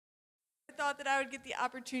thought that I would get the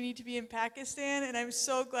opportunity to be in Pakistan, and I'm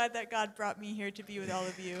so glad that God brought me here to be with all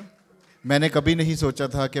of you. मैंने कभी नहीं सोचा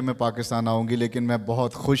था कि मैं पाकिस्तान आऊँगी, लेकिन मैं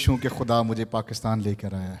बहुत खुश हूँ कि खुदा मुझे पाकिस्तान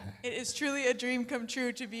लेकर आया है। It is truly a dream come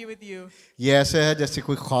true to be with you. ये ऐसे है जैसे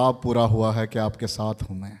कोई ख्वाब पूरा हुआ है कि आपके साथ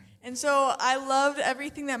हूँ मैं। And so I loved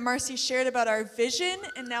everything that Marcy shared about our vision,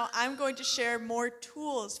 and now I'm going to share more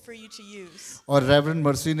tools for you to use. और रेवरेंड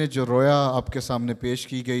मर्सी ने जो रोया आपके सामने पेश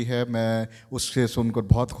की गई है, मैं उससे सुनकर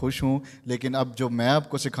बहुत खुश हूँ, लेकिन अब जो मैं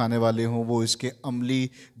आपको सिखाने वाली हूँ वो इसके अमली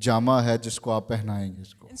जामा है जिसको आप पहनाएंगे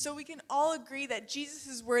इसको। And so we can all agree that Jesus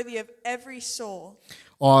is worthy of every soul.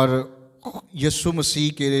 और यीशु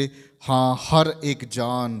मसीह के हाँ हर एक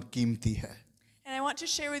जान कीमती है। And I want to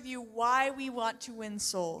share with you why we want to win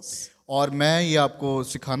souls. और मैं ये आपको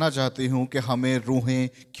सिखाना चाहती हूँ कि हमें रूहें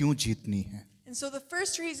क्यों जीतनी हैं। And so the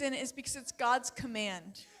first reason is because it's God's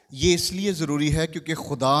command. ये इसलिए ज़रूरी है क्योंकि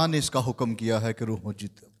खुदा ने इसका हुक्म किया है कि रूहों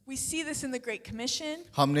जीतो। We see this in the Great Commission,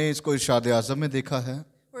 हमने इसको इरशाद आज़म में देखा है,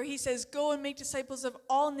 where he says, "Go and make disciples of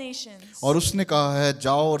all nations, और उसने कहा है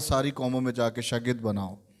जाओ और सारी कौमों में जाके शागिर्द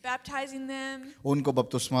बनाओ, baptizing them उनको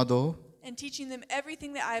बपतिस्मा दो, and teaching them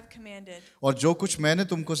everything that I have commanded." और जो कुछ मैंने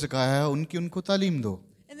तुमको सिखाया है उनको तालीम दो।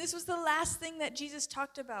 And this was the last thing that Jesus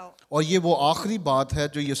talked about. और ये वो आखिरी बात है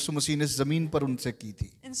जो यीशु मसीह ने ज़मीन पर उनसे की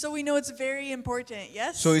थी। And so we know it's very important,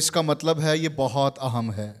 yes? सो इसका मतलब है ये बहुत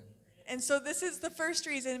अहम है। And so this is the first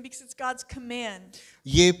reason because it's God's command.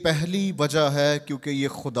 ये पहली वजह है क्योंकि ये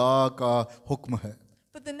खुदा का हुक्म है।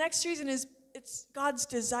 But the next reason is it's God's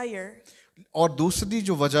desire. और दूसरी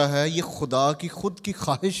जो वजह है ये खुदा की खुद की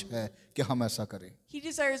ख्वाहिश है कि हम ऐसा करें। He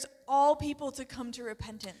desires all people to come to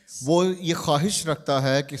repentance. वो ये ख्वाहिश रखता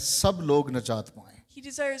है कि सब लोग नजात पाएं। He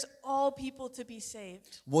desires all people to be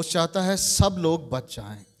saved. वो चाहता है सब लोग बच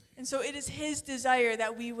जाएं। And so it is his desire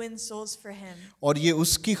that we win souls for him. और ये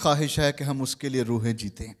उसकी ख्वाहिश है कि हम उसके लिए रूहें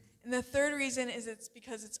जीतें। And the third reason is it's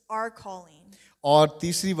because it's our calling. और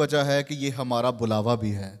तीसरी वजह है कि ये हमारा बुलावा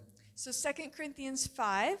भी है। So 2 Corinthians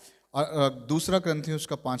 5, दूसरा ग्रंथी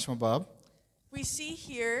उसका 5वां बाब, we see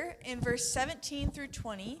here in verse 17 through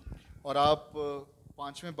 20. और आप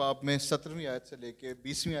 5वें बाब में 17वीं आयत से लेके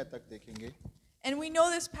 20वीं आयत तक देखेंगे। And we know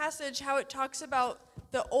this passage, how it talks about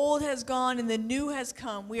the old has gone and the new has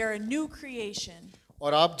come. We are a new creation.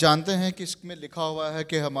 और आप जानते हैं कि इसमें लिखा हुआ है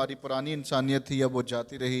कि हमारी पुरानी इंसानियत थी अब वो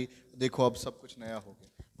जाती रही, देखो अब सब कुछ नया हो गया।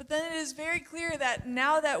 But then it is very clear that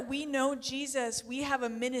now that we know Jesus, we have a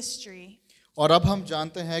ministry. और अब हम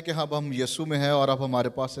जानते हैं कि अब हम यीशु में हैं और अब हमारे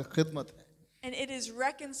पास एक खिदमत है। And it is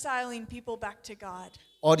reconciling people back to God.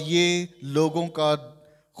 और ये लोगों का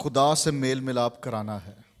खुदा से मेल मिलाप कराना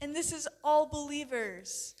है। And this is all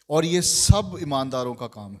believers. और ये सब ईमानदारों का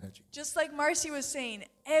काम है जी। Just like Marcy was saying,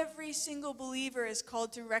 every single believer is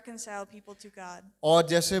called to reconcile people to God. और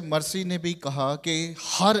जैसे मर्सी ने भी कहा कि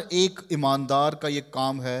हर एक ईमानदार का ये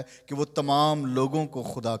काम है कि वो तमाम लोगों को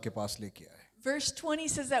खुदा के पास लेके आए। Verse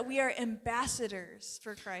 20 says that we are ambassadors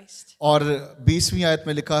for Christ. और 20वीं आयत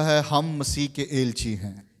में लिखा है हम मसीह के एलची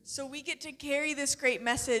हैं। So we get to carry this great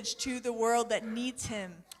message to the world that needs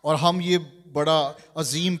him. और हम ये बड़ा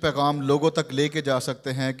अजीम पैगाम लोगों तक लेके जा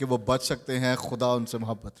सकते हैं कि वो बच सकते हैं, खुदा उनसे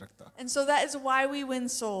मोहब्बत रखता है। And so that is why we win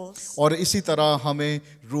souls. और इसी तरह हमें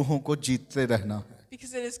रूहों को जीतते रहना है।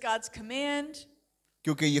 Because it is God's command.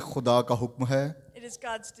 क्योंकि ये खुदा का हुक्म है। It is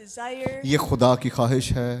God's desire. ये खुदा की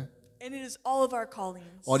ख्वाहिश है। And it is all of our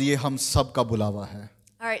callings. और ये हम सब का बुलावा है।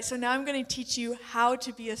 All right, so now I'm going to teach you how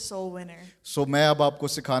to be a soul winner. सो मैं अब आपको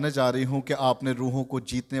सिखाने जा रही हूँ कि आपने रूहों को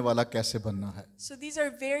जीतने वाला कैसे बनना है। So these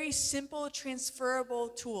are very simple, transferable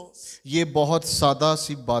tools. ये बहुत सादा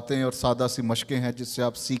सी बातें और सादा सी मशकें हैं जिससे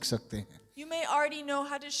आप सीख सकते हैं। You may already know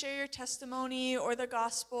how to share your testimony or the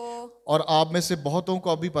gospel. और आप में से बहुतों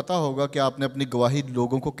को अभी पता होगा कि आपने अपनी गवाही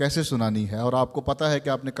लोगों को कैसे सुनानी है और आपको पता है कि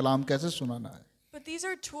आपने कलाम कैसे सुनाना है। But these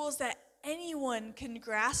are tools that anyone can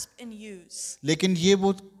grasp and use. लेकिन ये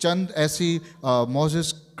वो चंद ऐसी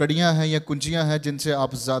मौजूद कड़ियाँ हैं या कुंजियाँ हैं जिनसे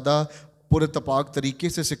आप ज़्यादा पुरतपाक तरीके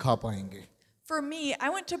से सिखा पाएंगे। For me, I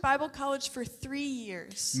went to Bible college for 3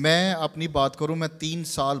 years. मैं अपनी बात करूं, मैं 3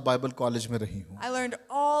 साल बाइबल कॉलेज में रही हूं। I learned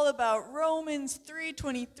all about Romans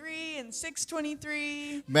 3:23 and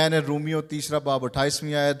 6:23. मैंने रोमियो 3 बाब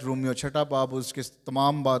 28वीं आयत, रोमियो 6 बाब उसके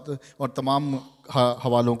तमाम बात और तमाम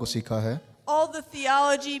हवालों को सीखा है। All the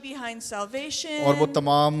theology behind salvation. और वो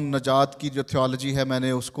तमाम नजात की जो थियोलॉजी है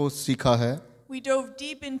मैंने उसको सीखा है। We dove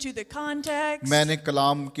deep into the context. मैंने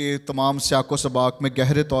कलाम के तमाम सियाको सबाक में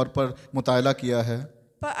गहरे तौर पर मुताला किया है।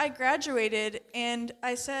 But I graduated and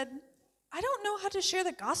I said, I don't know how to share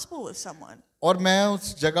the gospel with someone. और मैं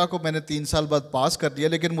उस जगह को मैंने 3 साल बाद पास कर दिया,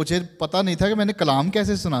 लेकिन मुझे पता नहीं था कि मैंने कलाम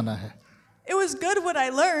कैसे सुनाना है। It was good what I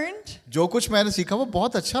learned. जो कुछ मैंने सीखा वो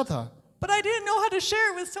बहुत अच्छा था। But I didn't know how to share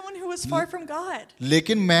it with someone who was far from God.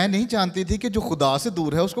 लेकिन मैं नहीं जानती थी कि जो खुदा से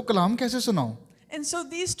दूर है उसको कलाम कैसे सुनाऊं। And so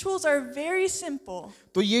these tools are very simple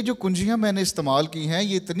तो ये जो कुंजियां मैंने इस्तेमाल की हैं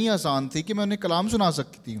ये इतनी आसान थी कि मैं उन्हें कलाम सुना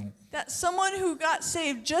सकती हूँ। that someone who got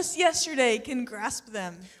saved just yesterday can grasp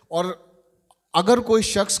them. और अगर कोई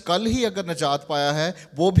शख्स कल ही अगर निजात पाया है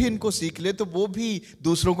वो भी इनको सीख ले तो वो भी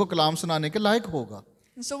दूसरों को कलाम सुनाने के लायक होगा।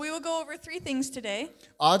 And so we will go over 3 things today.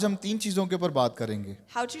 आज हम 3 चीजों के ऊपर बात करेंगे।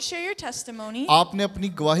 How to share your testimony, आपने अपनी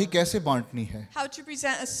गवाही कैसे बांटनी है, how to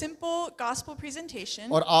present a simple gospel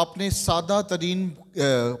presentation, और आपने सादा तरीन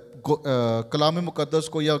कलाम मुकद्दस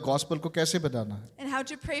को या गॉस्पेल को कैसे बनाना है, and how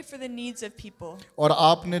to pray for the needs of people. और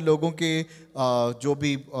आपने लोगों के जो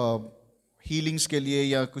भी हीलिंग्स के लिए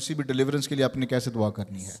या किसी भी डिलीवरेंस के लिए आपने कैसे दुआ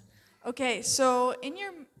करनी है। Okay, so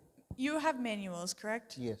you have manuals,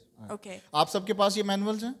 correct? Yes. Okay. आप सबके पास ये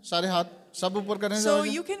मैनुअल्स हैं, सारे हाथ सब ऊपर करें। So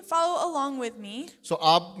you can follow along with me. So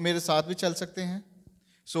आप मेरे साथ भी चल सकते हैं।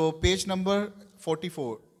 So page number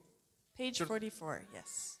 44। Page 44,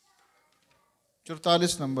 yes.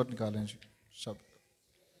 44 number निकालें जी सब।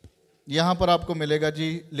 यहाँ पर आपको मिलेगा जी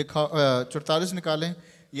लिखा 44 निकालें।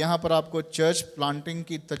 यहाँ पर आपको चर्च प्लांटिंग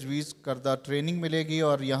की तजवीज़ करदा ट्रेनिंग मिलेगी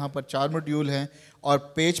और यहाँ पर 4 मॉड्यूल हैं और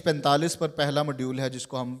पेज 45 पर पहला मॉड्यूल है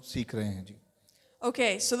जिसको हम सीख रहे हैं जी।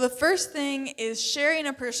 Okay, so the first thing is sharing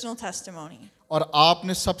a personal testimony. और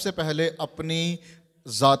आपने सबसे पहले अपनी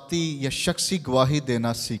ज़ाती या शख्सी गवाही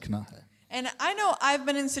देना सीखना है। And I know I've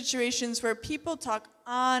been in situations where people talk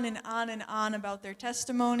on and on and on about their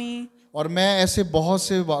testimony. और मैं ऐसे बहुत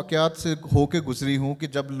से वाक़यात से होके गुजरी हूँ कि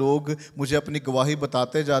जब लोग मुझे अपनी गवाही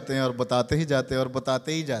बताते जाते हैं और बताते ही जाते हैं और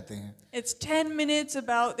बताते ही जाते हैं। It's 10 minutes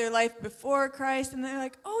about their life before Christ and they're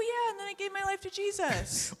like, oh yeah, and then I gave my life to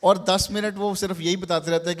Jesus. और 10 मिनट वो सिर्फ यही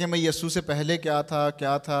बताते रहते हैं कि मैं यीशु से पहले क्या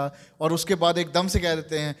था और उसके बाद एकदम से कह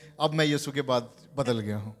देते हैं अब मैं यीशु के बाद बदल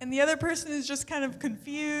गया हूँ। And the other person is just kind of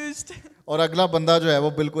confused. और अगला बंदा जो है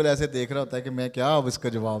वो बिल्कुल ऐसे देख रहा होता है कि मैं क्या अब इसका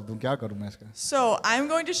जवाब दूँ, क्या करूँ मैं इसका। So I'm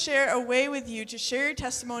going to share a way with you to share your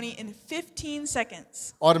testimony in 15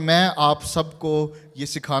 seconds. और मैं आप सबको ये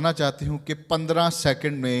सिखाना चाहती हूँ कि 15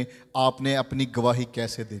 सेकंड में आपने अपनी गवाही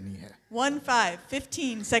कैसे देनी है।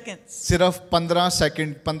 15 seconds. सिर्फ 15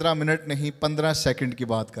 सेकंड, 15 मिनट नहीं, 15 सेकंड की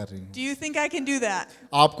बात कर रही हूँ। Do you think I can do that?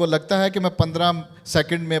 आपको लगता है कि मैं 15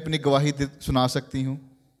 सेकंड में अपनी गवाही सुना सकती हूँ?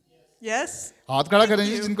 Yes? हाथ खड़ा करें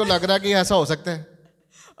जी जिनको लग रहा है कि ऐसा हो सकता है।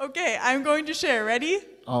 Okay, I'm going to share. Ready?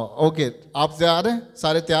 Okay, आप तैयार हैं?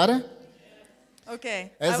 सारे तैयार हैं? Okay.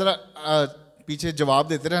 जरा पीछे जवाब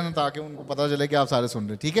देते रहना ताकि उनको पता चले कि आप सारे सुन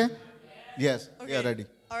रहे हैं, ठीक है? Yes, we are ready.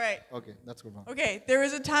 All right. Okay, that's good. Okay, there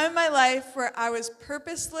was a time in my life where I was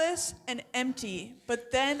purposeless and empty,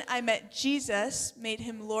 but then I met Jesus, made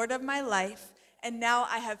him Lord of my life, and now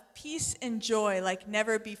I have peace and joy like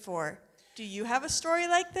never before. Do you have a story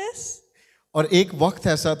like this? और एक वक्त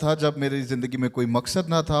ऐसा था जब मेरी ज़िंदगी में कोई मकसद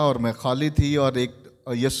ना था और मैं खाली थी और एक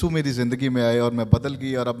यीशु मेरी ज़िंदगी में आए और मैं बदल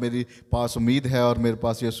गई और अब मेरे पास उम्मीद है और मेरे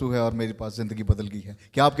पास यीशु है और मेरे पास ज़िंदगी बदल गई है।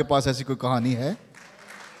 क्या आपके पास ऐसी कोई कहानी है?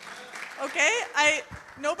 Okay,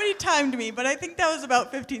 nobody timed me, but I think that was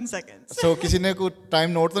about 15 seconds. So किसी ने कोई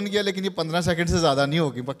टाइम नोट तो नहीं किया लेकिन ये 15 सेकंड से ज़्यादा नहीं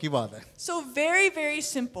होगी, पक्की बात है। So very, very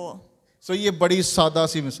simple. So ये बड़ी सादा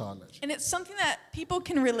सी मिसाल है। And it's something that people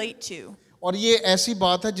can relate to. और ये ऐसी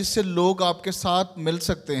बात है जिससे लोग आपके साथ मिल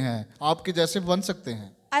सकते हैं, आपके जैसे बन सकते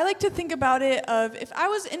हैं। I like to think about it of if I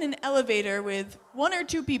was in an elevator with 1 or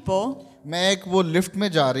 2 people. मैं एक वो लिफ्ट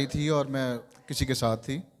में जा रही थी और मैं किसी के साथ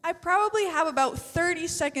थी। I probably have about 30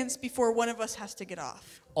 seconds before one of us has to get off.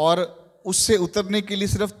 और उससे उतरने के लिए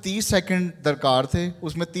सिर्फ 30 सेकंड दरकार थे,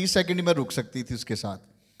 उसमें 30 सेकंड ही मैं रुक सकती थी उसके साथ।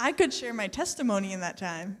 I could share my testimony in that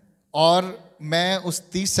time. और मैं उस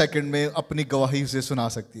 30 सेकंड में अपनी गवाही उसे सुना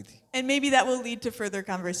सकती थी। And maybe that will lead to further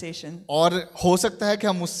conversation. और हो सकता है कि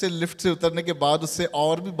हम उससे लिफ्ट से उतरने के बाद उससे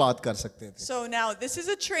और भी बात कर सकते थे। So now this is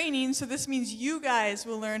a training, so this means you guys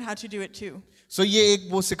will learn how to do it too. So ये एक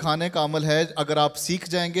वो सिखाने का अमल है, अगर आप सीख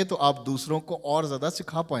जाएंगे तो आप दूसरों को और ज़्यादा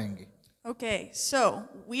सिखा पाएंगे। Okay, so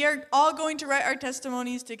we are all going to write our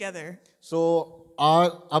testimonies together. So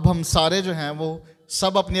अब हम सारे जो हैं वो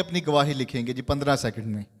सब अपनी अपनी गवाही लिखेंगे जी 15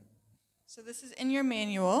 सेकंड में। So this is in your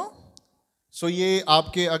manual. So ये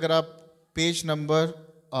आपके अगर आप पेज नंबर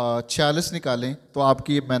 46 निकालें तो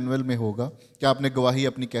आपकी ये मैनुअल में होगा कि आपने गवाही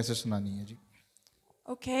अपनी कैसे सुनानी है जी।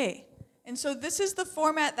 Okay, and so this is the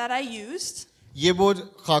format that I used. ये वो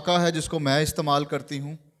खाका है जिसको मैं इस्तेमाल करती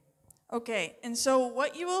हूँ। Okay, and so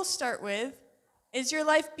what you will start with is your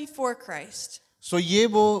life before Christ. So ये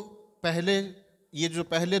जो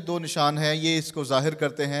पहले 2 निशान हैं ये इसको जाहिर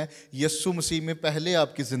करते हैं यीशु मसीह में पहले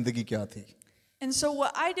आपकी ज़िंदगी क्या थी। And so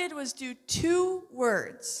what I did was do 2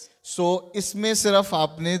 words. So इसमें सिर्फ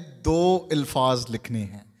आपने दो अल्फाज लिखने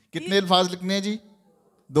हैं। कितने अल्फाज लिखने हैं जी?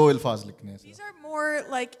 दो अल्फाज लिखने हैं। These are more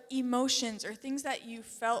like emotions or things that you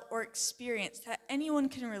felt or experienced that anyone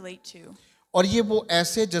can relate to. और ये वो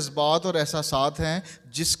ऐसे जज्बात और एहसासात हैं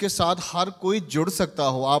जिसके साथ हर कोई जुड़ सकता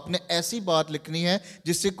हो। आपने ऐसी बात लिखनी है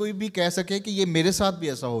जिससे कोई भी कह सके कि ये मेरे साथ भी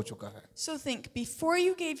ऐसा हो चुका है। So think, before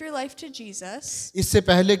you gave your life to Jesus, इससे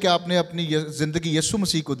पहले कि आपने अपनी जिंदगी यीशु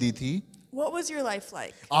मसीह को दी थी, what was your life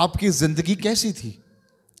like? आपकी जिंदगी कैसी थी?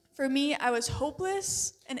 For me, I was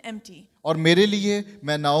hopeless and empty. और मेरे लिए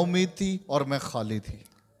मैं नाउम्मीद थी और मैं खाली थी।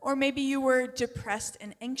 Or maybe you were depressed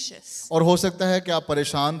and anxious. और हो सकता है कि आप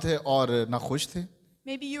परेशान थे और नाखुश थे।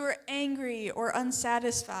 Maybe you were angry or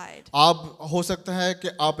unsatisfied. आप हो सकता है कि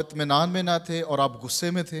आप इत्मीनान में ना थे और आप गुस्से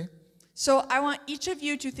में थे। So I want each of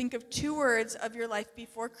you to think of 2 words of your life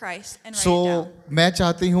before Christ and write So it down. मैं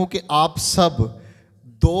चाहती हूँ कि आप सब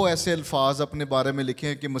दो ऐसे अल्फाज अपने बारे में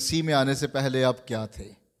लिखें कि मसीह में आने से पहले आप क्या थे।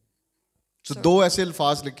 तो दो ऐसे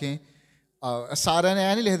अल्फाज लिखें। सारे ने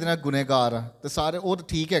नहीं लिख देना गुनहगार, तो सारे और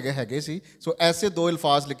ठीक है सी। सो ऐसे दो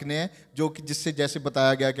अल्फाज लिखने हैं जो कि जिससे जैसे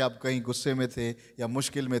बताया गया कि आप कहीं गुस्से में थे या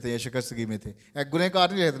मुश्किल में थे या शिकस्तगी में थे।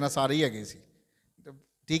 गुनहगार नहीं लिख देना, सारे ही है सी।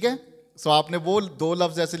 ठीक है। सो आपने वो दो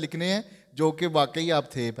लफ्ज ऐसे लिखने हैं जो कि वाकई आप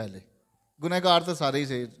थे पहले। गुनहगार तो सारे ही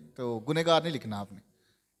थे, तो गुनहगार नहीं लिखना आपने।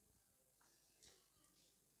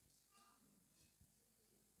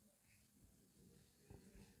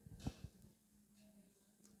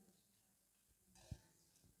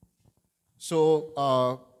 सो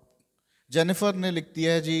जेनिफर ने लिख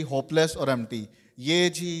दिया है जी होपलेस और एम्प्टी। ये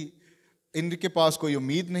जी इनके पास कोई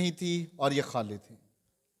उम्मीद नहीं थी और ये खाली थे।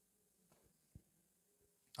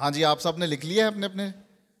 हाँ जी, आप सब ने लिख लिया है अपने अपने,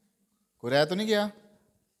 कोई रह तो नहीं गया?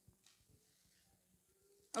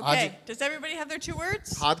 Okay, does everybody have their 2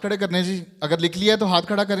 words? हाथ खड़े करने जी, अगर लिख लिया है तो हाथ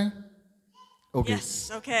खड़ा करें। Okay. Yes,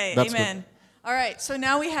 okay, That's amen. All right, so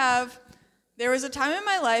now we have, there was a time in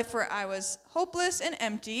my life where I was hopeless and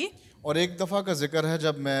empty. और एक दफ़ा का जिक्र है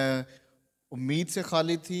जब मैं उम्मीद से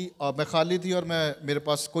खाली थी और मेरे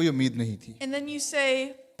पास कोई उम्मीद नहीं थी। And then you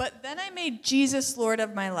say, but then I made Jesus Lord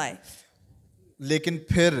of my life. लेकिन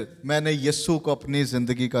फिर मैंने यीशु को अपनी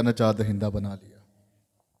जिंदगी का नजात दहिंदा बना लिया।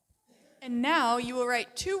 And now you will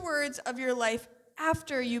write 2 words of your life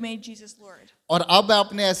after you made Jesus Lord. और अब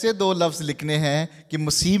आपने ऐसे दो लफ्ज लिखने हैं कि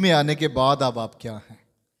मसीह में आने के बाद अब आप क्या हैं।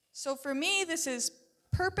 So for me, this is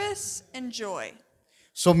purpose and joy.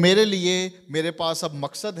 सो मेरे लिए मेरे पास अब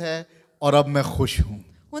मकसद है और अब मैं खुश हूँ।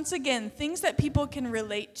 Once again, things that people can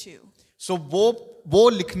relate to. सो वो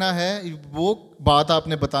लिखना है, वो बात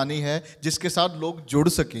आपने बतानी है जिसके साथ लोग जुड़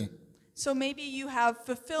सकें। So maybe you have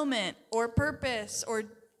fulfillment or purpose or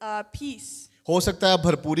peace. हो सकता है आप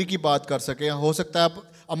भरपूरी की बात कर सकें, हो सकता है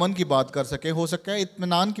आप अमन की बात कर सकें, हो सकता है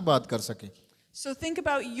इत्मीनान की बात कर सकें। So think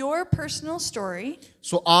about your personal story.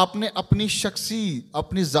 सो आपने अपनी शख्सी,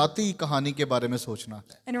 अपनी जाती कहानी के बारे में सोचना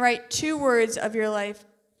है। And write 2 words of your life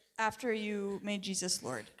after you made Jesus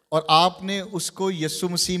Lord. और आपने उसको यीशु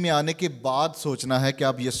मसीह में आने के बाद सोचना है कि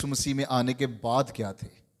आप यीशु मसीह में आने के बाद क्या थे।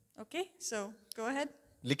 Okay, so go ahead.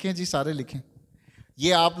 लिखें जी, सारे लिखें।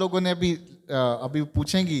 ये आप लोगों ने अभी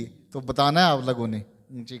पूछेंगी तो बताना है आप लोगों ने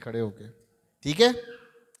नीचे खड़े होके। ठीक है,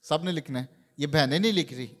 सब ने लिखना है। ये बहनें नहीं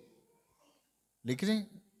लिख रही, लिख रही?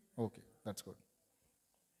 Okay, that's good.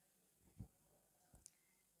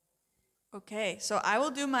 Okay, so I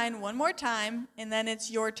will do mine one more time and then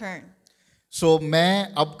it's your turn. सो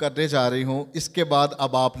मैं अब करने जा रही हूँ, इसके बाद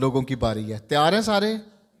अब आप लोगों की बारी है। तैयार हैं सारे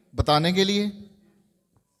बताने के लिए?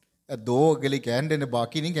 दो अगले कहने ने,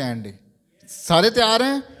 बाकी नहीं कहने। सारे तैयार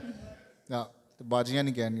हैं? तो बाजियां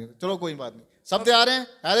नहीं कहनी। चलो कोई बात नहीं, सब तैयार हैं?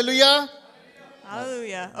 Hallelujah,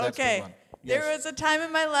 Hallelujah. That's Okay. good one. There Yes. was a time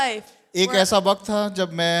in my life एक where ऐसा वक्त था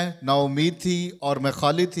जब मैं नाउम्मीद थी और मैं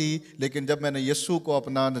खाली थी, लेकिन जब मैंने यीशु को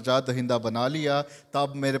अपना नजात दहिंदा बना लिया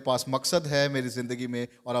तब मेरे पास मकसद है मेरी ज़िंदगी में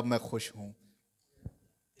और अब मैं खुश हूँ।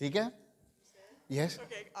 ठीक है? Yes.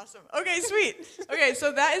 Okay, awesome. Okay, sweet. Okay,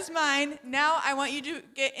 so that is mine. Now I want you to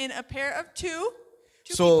get in a pair of two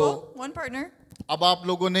So- people, one partner. अब आप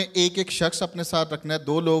लोगों ने एक एक शख्स अपने साथ रखना है।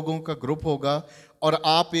 2 लोगों का ग्रुप होगा और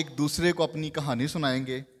आप एक दूसरे को अपनी कहानी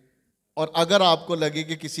सुनाएंगे। और अगर आपको लगे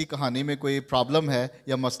कि किसी कहानी में कोई प्रॉब्लम है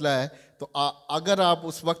या मसला है तो अगर आप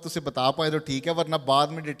उस वक्त उसे बता पाए तो ठीक है, वरना बाद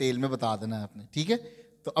में डिटेल में बता देना है आपने। ठीक है?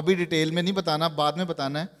 तो अभी डिटेल में नहीं बताना, बाद में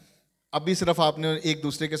बताना है। अभी सिर्फ आपने एक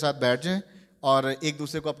दूसरे के साथ बैठ जाएं और एक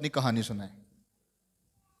दूसरे को अपनी कहानी सुनाएं।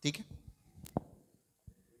 ठीक है?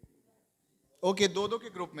 ओके, 2-2 के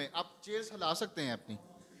ग्रुप में आप चेयर्स हिला सकते हैं अपनी,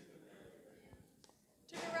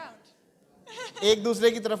 Turn around. एक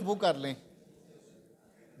दूसरे की तरफ मुंह कर लें।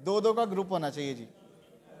 2-2 का ग्रुप होना चाहिए जी।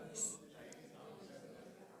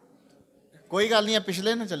 कोई गल नहीं है,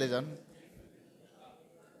 पिछले ना चले जान.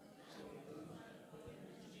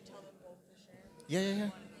 Yeah.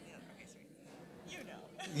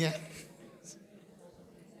 Yeah.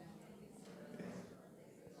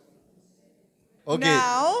 Okay.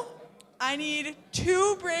 Now, I need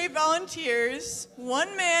 2 brave volunteers,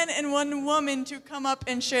 1 man and 1 woman, to come up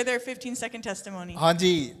and share their 15-second testimony. हाँ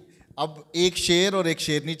जी, अब एक शेर और एक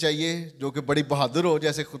शेरनी चाहिए जो कि बड़ी बहादुर हो,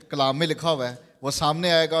 जैसे खुद कलाम में लिखा हुआ है. वो सामने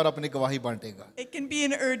आएगा और अपनी गवाही बांटेगा. It can be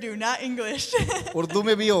in Urdu, not English. Urdu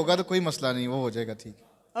में भी होगा तो कोई मसला नहीं, वो हो जाएगा ठीक.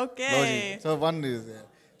 लो Okay. Ji, so one is there.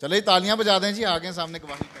 चलो ये तालियां बजा दें जी, आगे सामने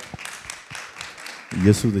गवाही करें.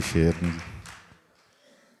 यसु द शेर.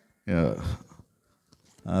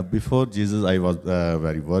 Before Jesus, I was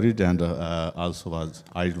very worried and also was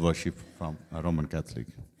idol worship from a Roman Catholic.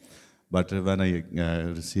 But when I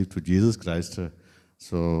received to Jesus Christ,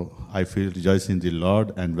 so I feel rejoice in the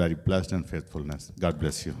Lord and very blessed and faithfulness. God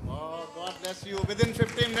bless you. Oh, God bless you. Within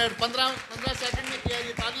 15 minutes, 15 second में किया,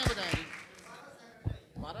 ये तालियां बजाएं जी.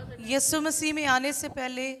 यीशु मसीह में आने से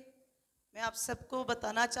पहले मैं आप सबको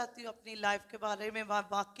बताना चाहती हूँ अपनी लाइफ के बारे में.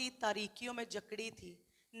 वाकई तारीकियों में जकड़ी थी,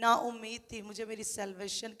 ना उम्मीद थी. मुझे मेरी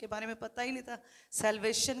सैल्वेशन के बारे में पता ही नहीं था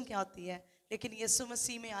सैल्वेशन क्या होती है. लेकिन यीशु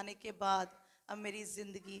मसीह में आने के बाद अब मेरी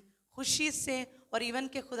ज़िंदगी खुशी से और इवन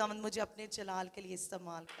के खुदावंद मुझे अपने जलाल के लिए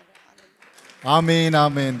इस्तेमाल कर रहे हैं. आमीन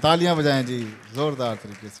आमीन. तालियां बजाएं जी जोरदार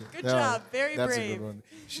तरीके से. Good job, very That's brave. a good one.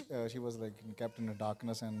 She was like kept in the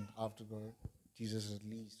darkness and after Jesus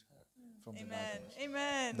released her from the Amen. darkness.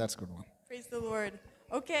 Amen. That's a good one. Praise the Lord.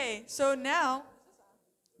 Okay, so now,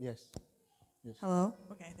 Yes. hello?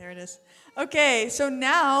 Okay, there it is. Okay, so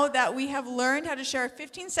now that we have learned how to share a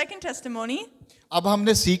 15-second testimony, अब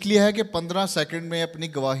हमने सीख लिया है कि 15 second में अपनी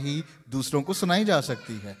गवाही दूसरों को सुनाई जा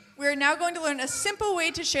सकती है. we are now going to learn a simple way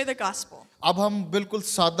to share the gospel. अब हम बिल्कुल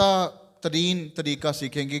सादा तरीन तरीका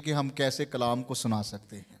सीखेंगे कि हम कैसे कलाम को सुना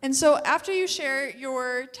सकते हैं. And so after you share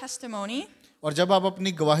your testimony, और जब आप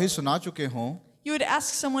अपनी गवाही सुना चुके हों you would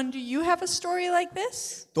ask someone, do you have a story like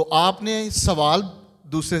this? तो आपने सवाल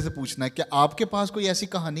दूसरे से पूछना है, क्या आपके पास कोई ऐसी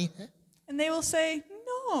कहानी है? And they will say,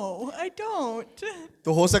 no, I don't.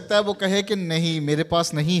 तो हो सकता है वो कहे कि नहीं, मेरे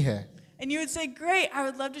पास नहीं है. And you would say, great, I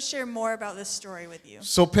would love to share more about this story with you.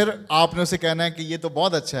 सो फिर आपने उसे कहना है कि ये तो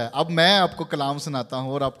बहुत अच्छा है, अब मैं आपको कलाम सुनाता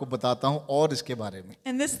हूँ और आपको बताता हूँ और इसके बारे में.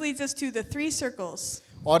 And this leads us to the 3 circles.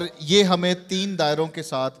 और ये हमें 3 दायरों के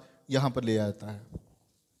साथ यहाँ पर ले आता है,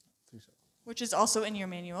 Which is also in your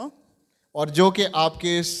manual. और जो कि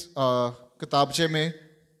आपके इस किताबचे में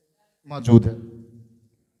मौजूद है.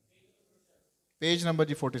 पेज नंबर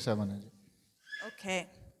जी 47 है जी. Okay.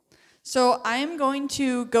 So I am going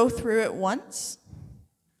to go through it once,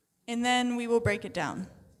 and then we will break it down.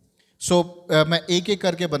 सो मैं एक एक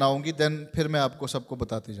करके बनाऊंगी, देन फिर मैं आपको सबको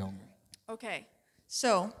बताते जाऊंगा. Okay.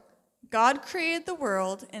 So God created the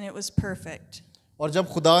world, and it was perfect. और जब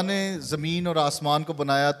खुदा ने ज़मीन और आसमान को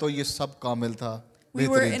बनाया तो ये सब कामिल था, We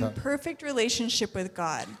were बेहतरीन in था. perfect relationship with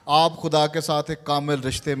God. आप खुदा के साथ एक कामिल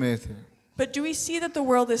रिश्ते में थे. But do we see that the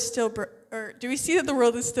world is still, or do we see that the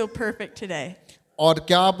world is still perfect today? और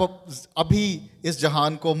क्या आप अभी इस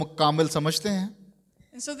जहान को कामिल समझते हैं?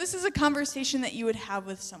 And so this is a conversation that you would have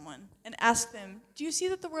with someone and ask them, do you see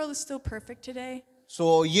that the world is still perfect today?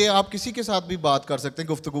 सो ये आप किसी के साथ भी बात कर सकते हैं,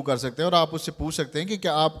 गुफ्तगू कर सकते हैं और आप उससे पूछ सकते हैं कि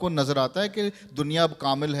क्या आपको नजर आता है कि दुनिया अब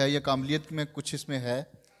कामिल है या कामिलियत में कुछ इसमें है?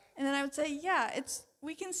 And then I would say, yeah,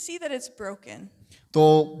 we can see that it's broken. तो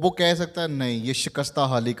वो कह सकता है नहीं, ये शिकस्ता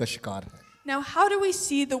हाली का शिकार है. Now, how do we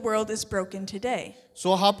see the world is broken today?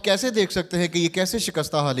 सो आप कैसे देख सकते हैं कि ये कैसे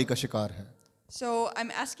शिकस्ता हाली का शिकार है? So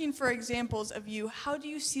I'm asking for examples of you. How do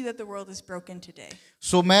you see that the world is broken today?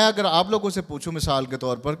 सो मैं अगर आप लोगों से पूछूं मिसाल के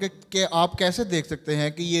तौर पर कि आप कैसे देख सकते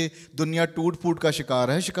हैं कि ये दुनिया टूट फूट का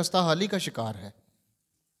शिकार है, शिकस्ता हाली का शिकार है?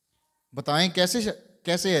 बताएं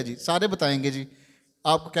कैसे है जी? सारे बताएंगे जी.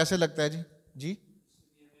 आपको कैसे लगता है जी? जी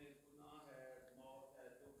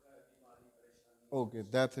Okay,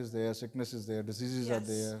 death is there, sickness is there, diseases are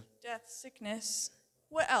there. Death, sickness.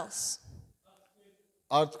 What else?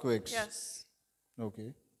 Earthquakes. Yes. Okay.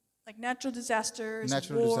 Like natural disasters,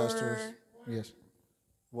 Natural war. disasters. Yes.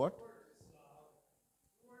 What?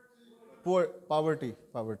 Poverty.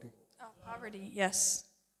 Oh, poverty, yes.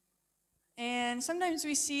 And sometimes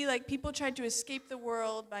we see like people try to escape the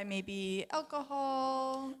world by maybe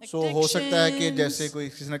alcohol, So हो सकता है कि addictions. जैसे कोई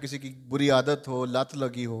किसी ना किसी की बुरी आदत हो, लत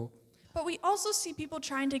लगी हो. But we also see people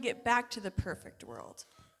trying to get back to the perfect world.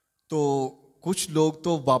 तो कुछ लोग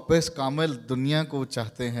तो वापस कामिल दुनिया को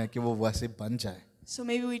चाहते हैं कि वो वैसे बन जाए. So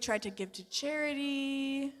maybe we try to give to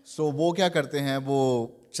charity. सो वो क्या करते हैं? वो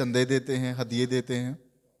चंदे देते हैं, हदिये देते हैं.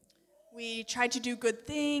 We try to do good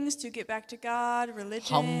things to get back to God,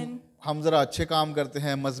 religion. हम ज़रा अच्छे काम करते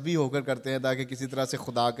हैं, मजहबी होकर करते हैं ताकि किसी तरह से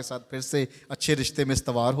खुदा के साथ फिर से अच्छे रिश्ते में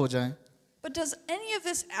इस्तवार हो जाएं। But does any of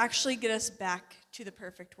this actually get us back to the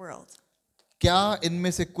perfect world? क्या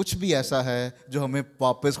इनमें से कुछ भी ऐसा है जो हमें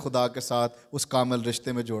वापस खुदा के साथ उस कामिल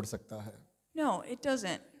रिश्ते में जोड़ सकता है? No, it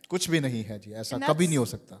doesn't. कुछ भी नहीं है जी, ऐसा And कभी नहीं हो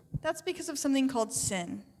सकता। That's because of something called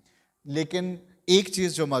sin. लेकिन एक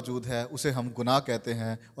चीज़ जो मौजूद है उसे हम गुनाह कहते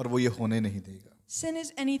हैं और वो ये होने नहीं देगा। Sin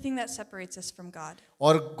is anything that separates us from God.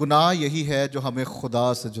 और गुनाह यही है जो हमें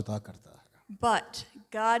खुदा से जुदा करता है। But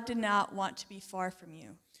God did not want to be far from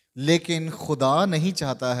you. लेकिन खुदा नहीं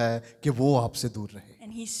चाहता है कि वो आपसे दूर रहे,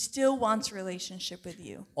 And He still wants relationship with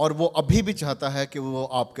you. और वो अभी भी चाहता है कि वो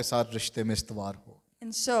आपके साथ रिश्ते में इस्तवार हो।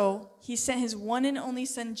 And so He sent His one and only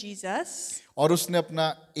Son Jesus और उसने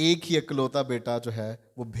अपना एक ही इकलौता बेटा जो है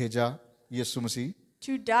वो भेजा, यीशु मसीह,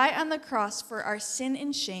 to die on the cross for our sin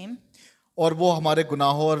and shame, और वो हमारे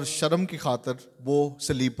गुनाहों और शर्म की खातिर वो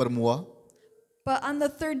सलीब पर मुआ, but on the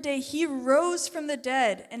third day He rose from the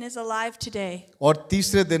dead and is alive today. और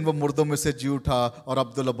तीसरे दिन वो मुर्दों में से जी उठा और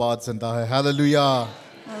अब्दुल-आबाद जिंदा है। Hallelujah.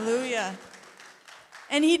 Hallelujah.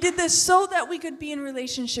 And He did this so that we could be in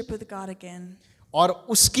relationship with God again. और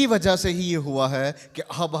उसकी वजह से ही ये हुआ है कि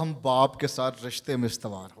अब हम बाप के साथ रिश्ते में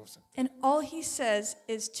इस्तवार हो सकते। And all He says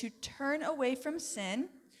is to turn away from sin,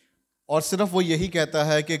 और सिर्फ वो यही कहता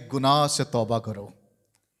है कि गुनाह से तौबा करो,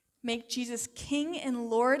 make Jesus King and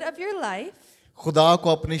Lord of your life, खुदा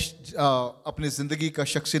को अपनी जिंदगी का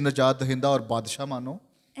शख्सी निजात दहिंदा और बादशाह मानो,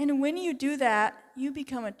 and when you do that, you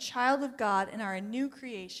become a child of God and are a new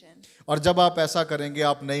creation. और जब आप ऐसा करेंगे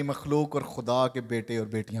आप नई मखलूक और खुदा के बेटे और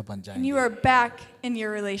बेटियां बन And जाएंगे, you are back in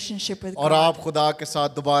your relationship with और God. आप खुदा के साथ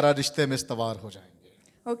दोबारा रिश्ते में इस्तवार हो जाएंगे।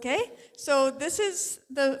 Okay? So this is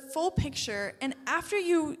the full picture, and after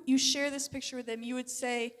you share this picture with them, you would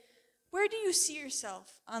say, where do you see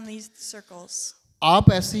yourself on these circles?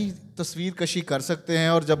 आप ऐसी तस्वीर कशी कर सकते हैं,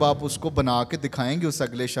 और जब आप उसको बना के दिखाएंगे उस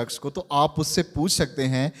अगले शख्स को, तो आप उससे पूछ सकते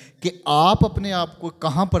हैं कि आप अपने आप को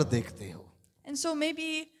कहाँ पर देखते हो। And so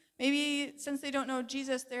maybe since they don't know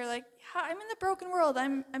Jesus, they're like, yeah, I'm in the broken world.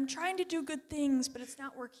 I'm trying to do good things, but it's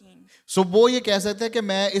not working. सो वो ये कह सकते हैं कि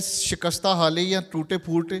मैं इस शिकस्ता हाली या टूटे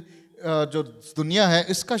फूटे जो दुनिया है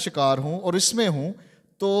इसका शिकार हूँ और इसमें हूँ,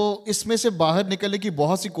 तो इसमें से बाहर निकलने की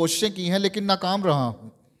बहुत सी कोशिशें की हैं लेकिन नाकाम रहा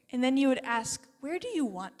हूँ। And then you would ask, where do you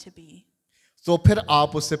want to be? तो फिर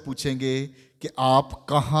आप उससे पूछेंगे कि आप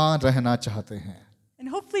कहाँ रहना चाहते हैं, And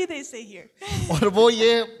hopefully they say here. और वो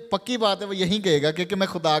ये पक्की बात है, वो यही कहेगा कि मैं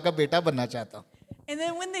खुदा का बेटा बनना चाहता हूँ। And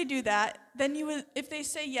then when they do that, then you would, if they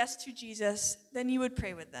say yes to Jesus, then you would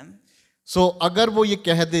pray with them. सो अगर वो ये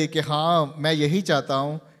कह दे कि हाँ मैं यही चाहता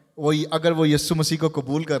हूँ, अगर वो यीशु मसीह को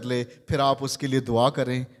कबूल कर ले, फिर आप उसके लिए दुआ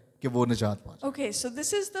करें कि वो निजात पा जाए। Okay, so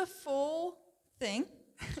this is the full thing.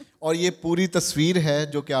 और ये पूरी तस्वीर है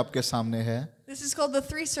जो कि आपके सामने है, This is called the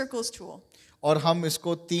 3 circles tool. और हम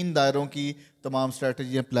इसको 3 दायरों की तमाम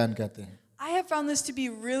स्ट्रेटजी प्लान कहते हैं। I have found this to be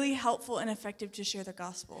really helpful and effective to share the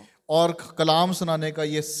gospel. और कलाम सुनाने का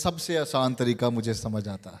ये सबसे आसान तरीका मुझे समझ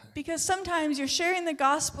आता है, Because sometimes you're sharing the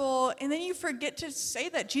gospel and then you forget to say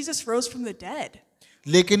that Jesus rose from the dead.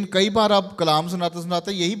 लेकिन कई बार आप कलाम सुनाते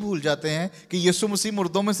सुनाते यही भूल जाते हैं कि यीशु मसीह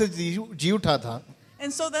मुर्दों में से जी उठा था।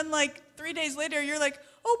 And so then like 3 days later you're like,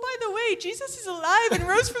 oh by the way, Jesus is alive and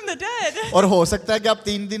rose from the dead. और हो सकता है कि आप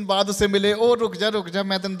 3 दिन बाद उसे मिले, ओ रुक जा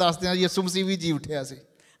मैं तेन दस दिया यीशु मसीह भी जी उठे ऐसे।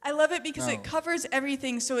 I love it because it covers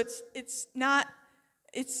everything, so it's not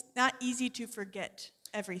easy to forget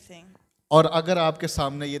everything. और अगर आपके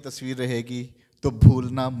सामने ये तस्वीर रहेगी तो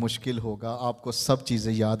भूलना मुश्किल होगा, आपको सब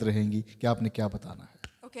चीज़ें याद रहेंगी कि आपने क्या बताना है।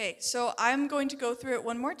 Okay, so I'm going to go through it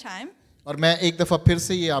one more time, और मैं एक दफ़ा फिर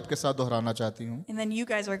से ये आपके साथ दोहराना चाहती हूँ, and then you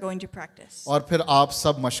guys are going to practice. और फिर आप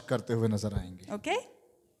सब मश्क करते हुए नजर आएंगे। Okay?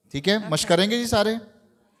 ठीक है, मश्क करेंगे जी सारे।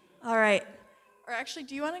 All right. Or actually,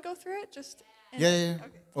 do you want to go through it? Just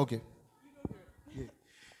okay.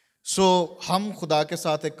 सो हम खुदा के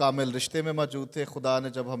साथ एक कामिल रिश्ते में मौजूद थे। खुदा ने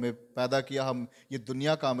जब हमें पैदा किया, हम ये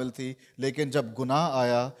दुनिया कामिल थी, लेकिन जब गुनाह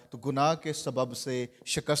आया तो गुनाह के सबब से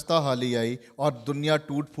शिकस्ता हाली आई और दुनिया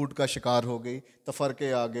टूट फूट का शिकार हो गई,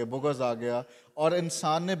 तफरके आ गए, बुग़्ज़ आ गया, और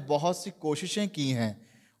इंसान ने बहुत सी कोशिशें की हैं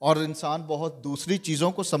और इंसान बहुत दूसरी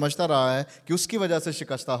चीज़ों को समझता रहा है कि उसकी वजह से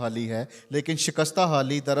शिकस्ता हाली है, लेकिन शिकस्ता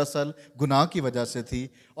हाली दरअसल गुनाह की वजह से थी।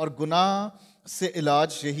 और गुनाह से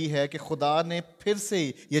इलाज यही है कि खुदा ने फिर से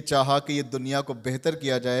ये चाहा कि ये दुनिया को बेहतर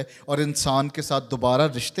किया जाए और इंसान के साथ दोबारा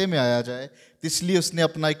रिश्ते में आया जाए, इसलिए उसने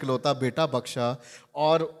अपना इकलौता बेटा बख्शा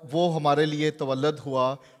और वो हमारे लिए तवल्लद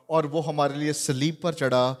हुआ और वो हमारे लिए सलीब पर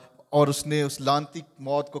चढ़ा और उसने उस लानती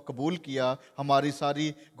मौत को कबूल किया, हमारी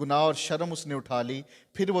सारी गुनाह और शर्म उसने उठा ली,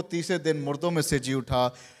 फिर वो तीसरे दिन मुर्दों में से जी उठा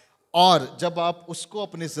और जब आप उसको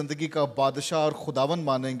अपनी ज़िंदगी का बादशाह और खुदावन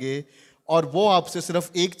मानेंगे और वो आपसे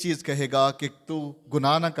सिर्फ एक चीज़ कहेगा कि तू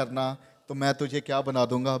गुनाह ना करना, तो मैं तुझे क्या बना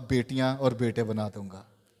दूंगा? बेटियां और बेटे बना दूंगा।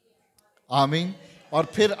 आमीन। और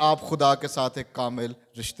फिर आप खुदा के साथ एक कामिल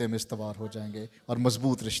रिश्ते में इस्तवार हो जाएंगे और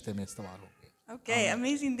मजबूत रिश्ते में इस्तवार होंगे। Okay,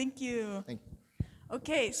 amazing. Thank you. Thank you.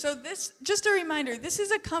 Okay, so this, just a reminder, this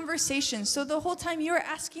is a conversation. So the whole time you are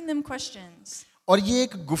asking them questions. और ये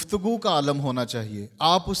एक गुफ्तगू का आलम होना चाहिए।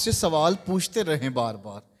 आप उससे सवाल पूछते रहें, बार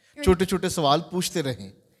बार छोटे छोटे सवाल पूछते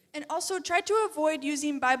रहें। And also try to avoid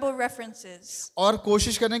using Bible references. और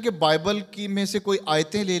कोशिश करें कि बाइबल की में से कोई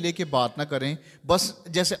आयतें ले लेके बात ना करें, बस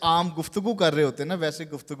जैसे आम गुफ्तगू कर रहे होते हैं ना, वैसे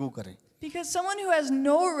गुफ्तगू करें। Because someone who has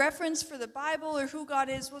no reference for the Bible or who God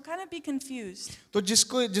is will kind of be confused. तो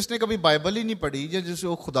जिसने कभी बाइबल ही नहीं पढ़ी या जिसे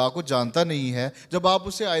वो खुदा को जानता नहीं है, जब आप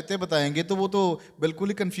उसे आयतें बताएंगे तो वो तो बिल्कुल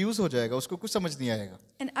ही कंफ्यूज हो जाएगा, उसको कुछ समझ नहीं आएगा।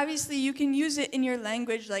 And obviously you can use it in your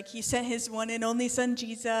language, like He sent His one and only Son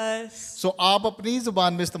Jesus. So आप अपनी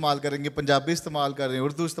ज़ुबान में इस्तेमाल करेंगे, पंजाबी इस्तेमाल कर रहे हैं,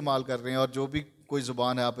 उर्दू इस्तेमाल कर रहे हैं, और जो भी कोई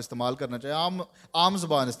ज़ुबान है आप इस्तेमाल करना चाहिए, आम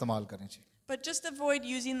ज़ुबान इस्तेमाल करनी चाहिए। But just avoid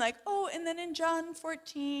using like, oh, and then in John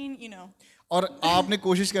 14, you know. और आपने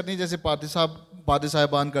कोशिश करनी, जैसे पादी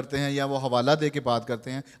साहबान करते हैं या वो हवाला दे के बात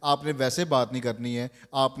करते हैं, आपने वैसे बात नहीं करनी है,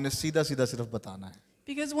 आपने सीधा सीधा सिर्फ बताना है।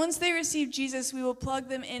 Because once they receive Jesus, we will plug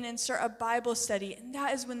them in and start a Bible study, and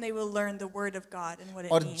that is when they will learn the Word of God and what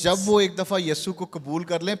it और means. जब वो एक दफ़ा यीशु को कबूल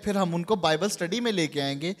कर लें, फिर हम उनको बाइबल स्टडी में लेके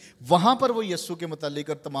आएंगे, वहाँ पर वो यीशु के मुतालिक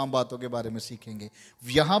और तमाम बातों के बारे में सीखेंगे।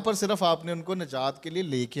 यहाँ पर सिर्फ आपने उनको निजात के लिए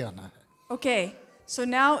लेके आना है। Okay, so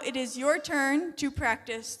now it is your turn to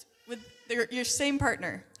practice with your same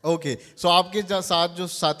partner. Okay, सो आपके साथ जो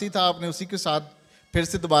साथी था, आपने उसी के साथ फिर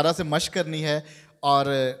से दोबारा से मश्क करनी है, और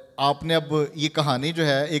आपने अब ये कहानी जो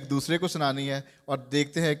है एक दूसरे को सुनानी है, और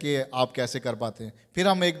देखते हैं कि आप कैसे कर पाते हैं। फिर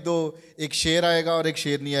हम एक शेर आएगा और एक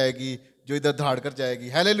शेरनी आएगी जो इधर धाड़ कर जाएगी।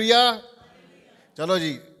 हालेलुया। चलो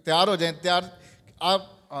जी, तैयार हो जाएं। तैयार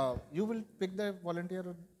आप you will pick the volunteer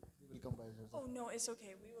और will come by. Oh no, it's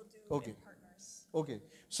okay. We will do Okay. in partners. Okay,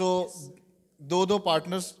 सो दो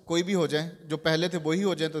पार्टनर्स कोई भी हो जाएं, जो पहले थे वही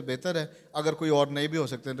हो जाएं तो बेहतर है, अगर कोई और नहीं भी हो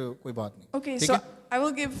सकते हैं तो कोई बात नहीं। Okay, ठीक so है? I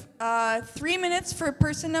will give 3 minutes for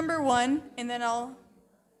person number 1, and then I'll.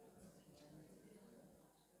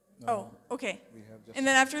 Oh, okay. And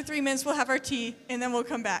then after 3 minutes, we'll have our tea, and then we'll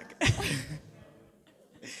come back.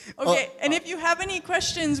 Okay, and if you have any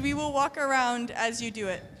questions, we will walk around as you do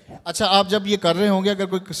it. अच्छा, आप जब ये कर रहे होंगे, अगर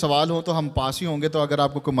कोई सवाल हो तो हम पास ही होंगे, तो अगर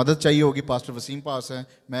आपको कोई मदद चाहिए होगी, पास्टर वसीम पास है,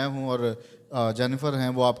 मैं हूँ और जेनिफर हैं,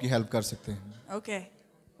 वो आपकी हेल्प कर सकते हैं। Okay.